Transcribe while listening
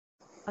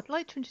I'd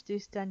like to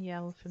introduce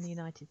Danielle from the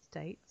United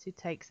States, who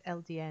takes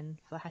LDN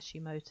for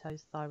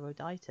Hashimoto's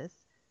thyroiditis.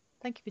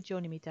 Thank you for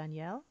joining me,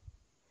 Danielle.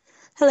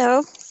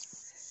 Hello.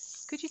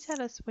 Could you tell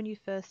us when you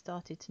first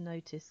started to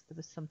notice there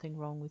was something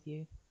wrong with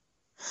you?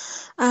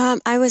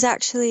 I was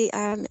actually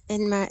I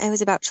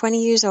was about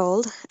 20 years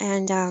old,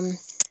 and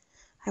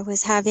I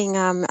was having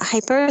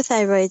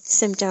hyperthyroid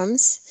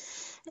symptoms,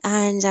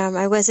 and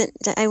I went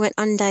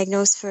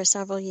undiagnosed for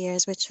several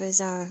years, which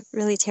was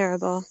really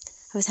terrible.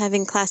 I was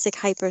having classic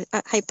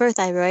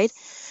hyperthyroid,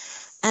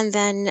 and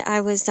then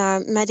I was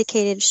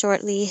medicated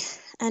shortly.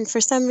 And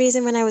for some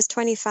reason, when I was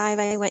 25,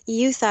 I went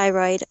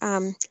euthyroid.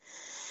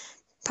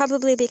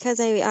 Probably because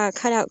I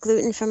cut out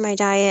gluten from my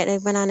diet. I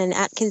went on an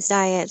Atkins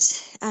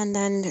diet. And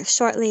then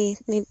shortly,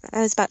 I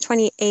was about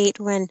 28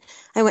 when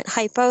I went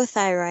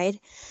hypothyroid.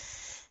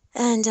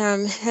 And I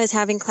was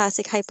having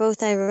classic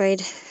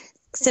hypothyroid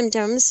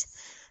symptoms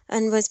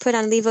and was put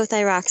on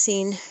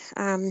levothyroxine,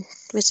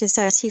 which is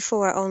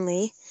T4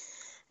 only.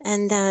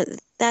 And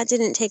that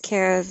didn't take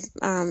care of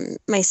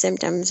my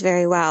symptoms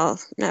very well,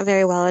 not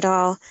very well at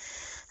all.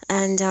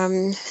 And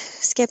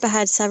skip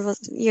ahead several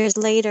years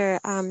later,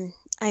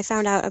 I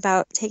found out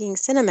about taking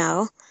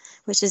Cinnamel,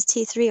 which is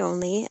T3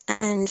 only,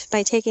 and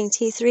by taking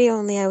T3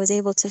 only, I was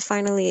able to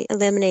finally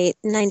eliminate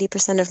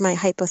 90% of my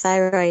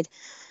hypothyroid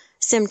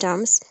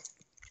symptoms.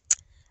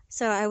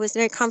 So I was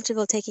very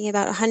comfortable taking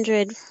about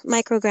 100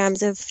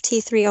 micrograms of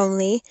T3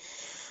 only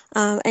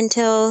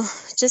until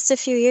just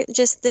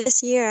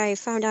this year, I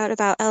found out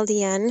about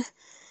LDN.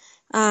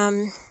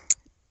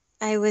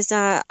 I was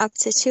up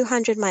to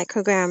 200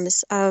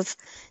 micrograms of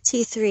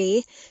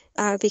T3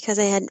 because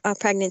I had a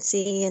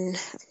pregnancy, and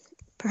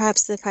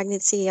perhaps the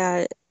pregnancy,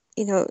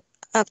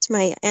 upped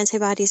my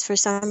antibodies for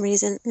some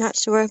reason. Not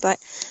sure, but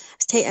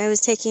I was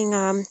taking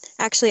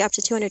actually up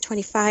to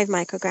 225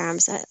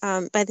 micrograms.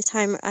 By the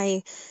time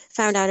I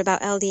found out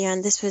about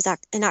LDN, this was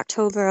in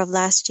October of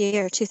last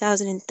year,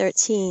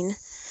 2013.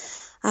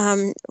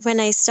 When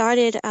I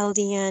started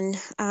LDN,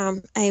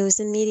 I was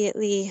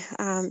immediately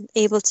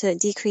able to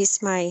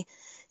decrease my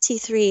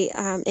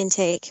T3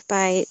 intake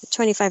by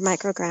 25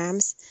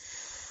 micrograms.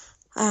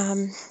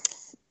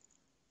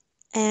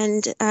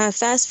 And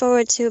fast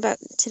forward to about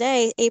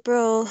today,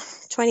 April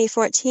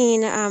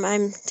 2014,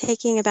 I'm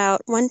taking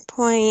about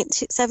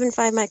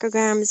 1.75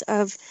 micrograms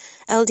of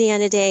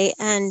LDN a day,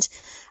 and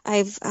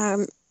I've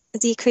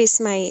decreased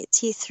my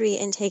T3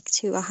 intake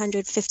to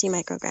 150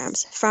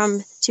 micrograms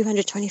from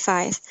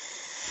 225.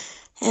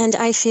 And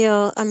I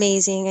feel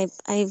amazing.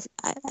 I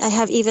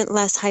have even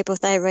less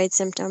hypothyroid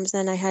symptoms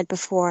than I had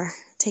before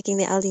taking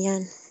the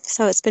LDN.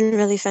 So it's been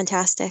really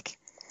fantastic.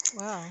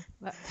 Wow,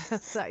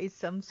 that is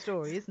some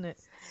story, isn't it?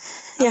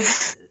 I Yeah.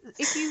 mean,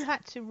 if you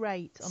had to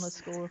rate on a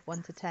score of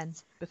 1 to 10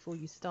 before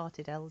you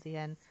started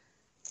LDN,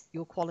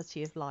 your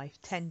quality of life,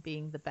 10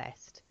 being the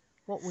best,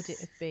 what would it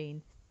have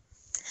been?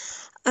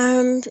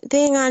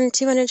 Being on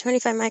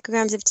 225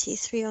 micrograms of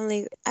T3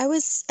 only, I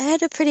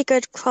had a pretty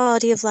good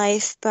quality of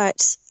life,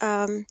 but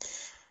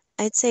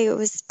I'd say it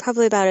was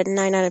probably about a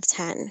 9 out of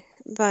 10.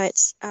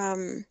 But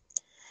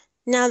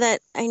now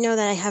that I know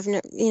that I have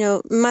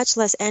much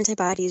less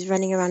antibodies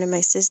running around in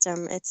my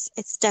system,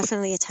 it's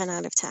definitely a 10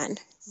 out of 10.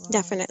 Wow,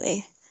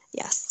 Definitely,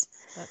 yes.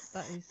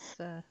 that is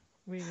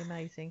really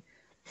amazing.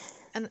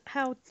 And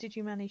how did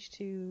you manage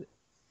to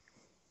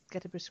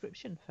get a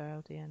prescription for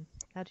LDN?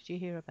 How did you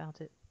hear about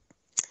it?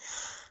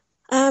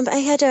 I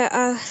had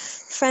a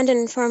friend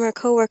and former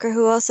coworker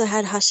who also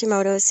had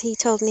Hashimoto's. He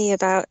told me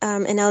about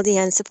an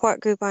LDN support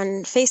group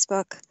on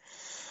Facebook,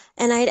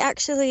 and I'd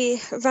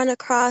actually run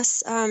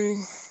across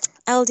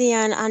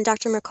LDN on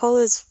Dr.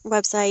 Mercola's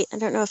website. I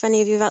don't know if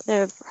any of you out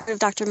there have heard of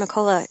Dr.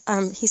 Mercola.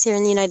 He's here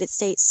in the United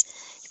States.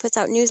 He puts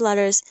out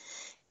newsletters.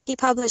 He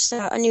published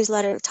a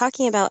newsletter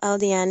talking about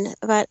LDN,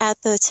 but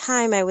at the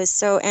time I was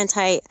so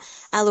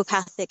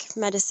anti-allopathic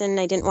medicine,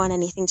 I didn't want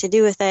anything to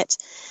do with it.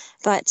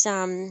 But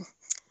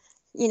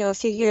a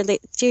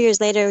few years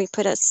later, we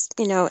put us,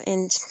 in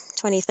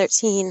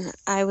 2013,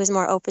 I was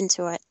more open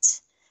to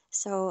it.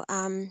 So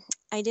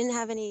I didn't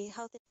have any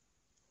health.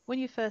 When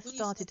you first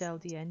started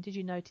LDN, did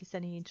you notice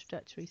any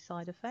introductory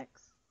side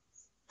effects?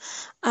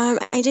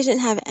 I didn't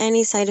have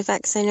any side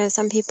effects. I know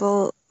some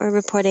people were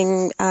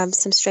reporting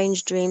some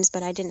strange dreams,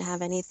 but I didn't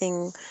have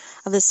anything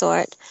of the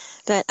sort.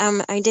 But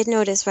I did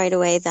notice right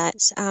away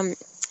that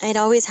I'd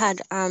always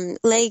had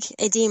leg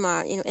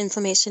edema,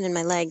 inflammation in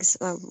my legs.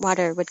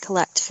 Water would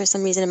collect for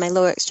some reason in my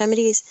lower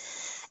extremities.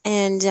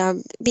 And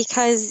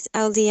because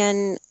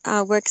LDN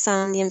works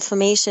on the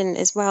inflammation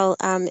as well,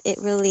 it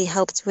really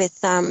helped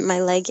with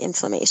my leg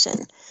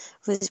inflammation,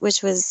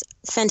 which was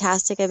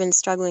fantastic. I've been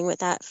struggling with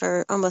that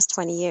for almost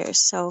 20 years.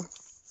 So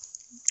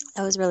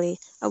that was really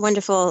a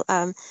wonderful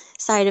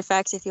side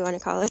effect, if you want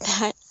to call it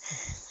that.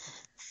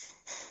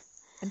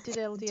 And did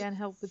LDN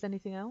help with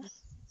anything else?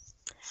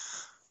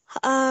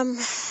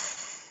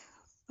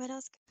 What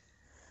else?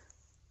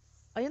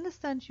 I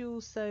understand you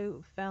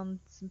also found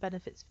some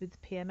benefits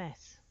with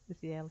PMS with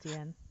the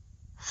LDN.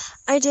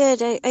 I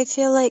did. I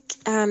feel like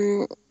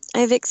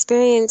I've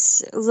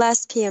experienced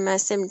less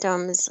PMS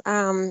symptoms.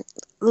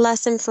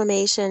 less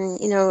inflammation.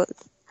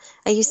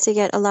 I used to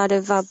get a lot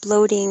of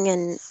bloating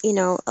and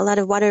a lot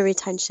of water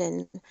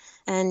retention,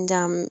 and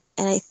the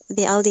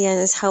LDN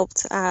has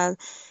helped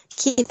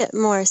keep it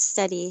more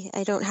steady.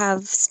 I don't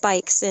have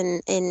spikes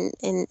in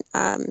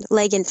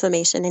leg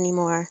inflammation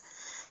anymore,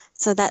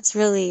 so that's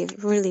really,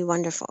 really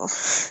wonderful.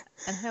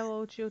 And how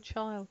old's your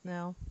child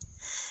now?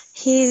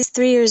 He's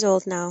 3 years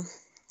old now.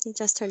 He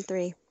just turned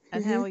 3.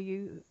 And how are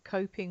you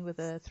coping with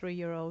a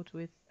 3-year-old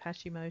with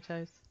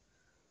Hashimoto's?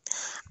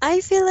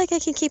 I feel like I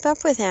can keep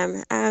up with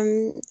him.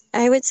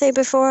 I would say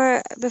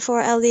before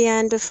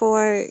LDN,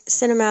 before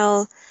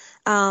Cinnamel,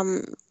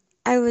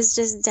 I was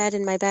just dead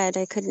in my bed.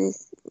 I couldn't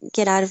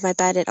get out of my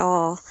bed at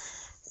all.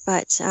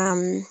 But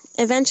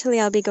eventually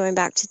I'll be going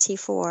back to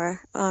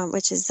T4,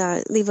 which is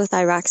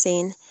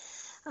levothyroxine,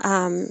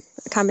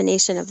 a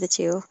combination of the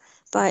two.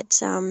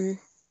 But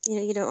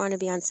you don't want to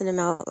be on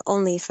Cinnamel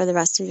only for the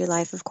rest of your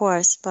life, of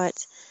course.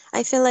 But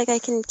I feel like I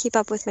can keep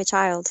up with my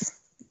child.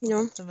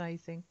 That's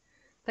amazing.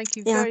 Thank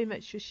you Yeah. very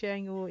much for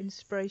sharing your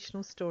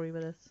inspirational story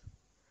with us.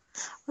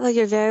 Well,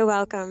 you're very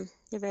welcome.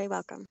 You're very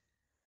welcome.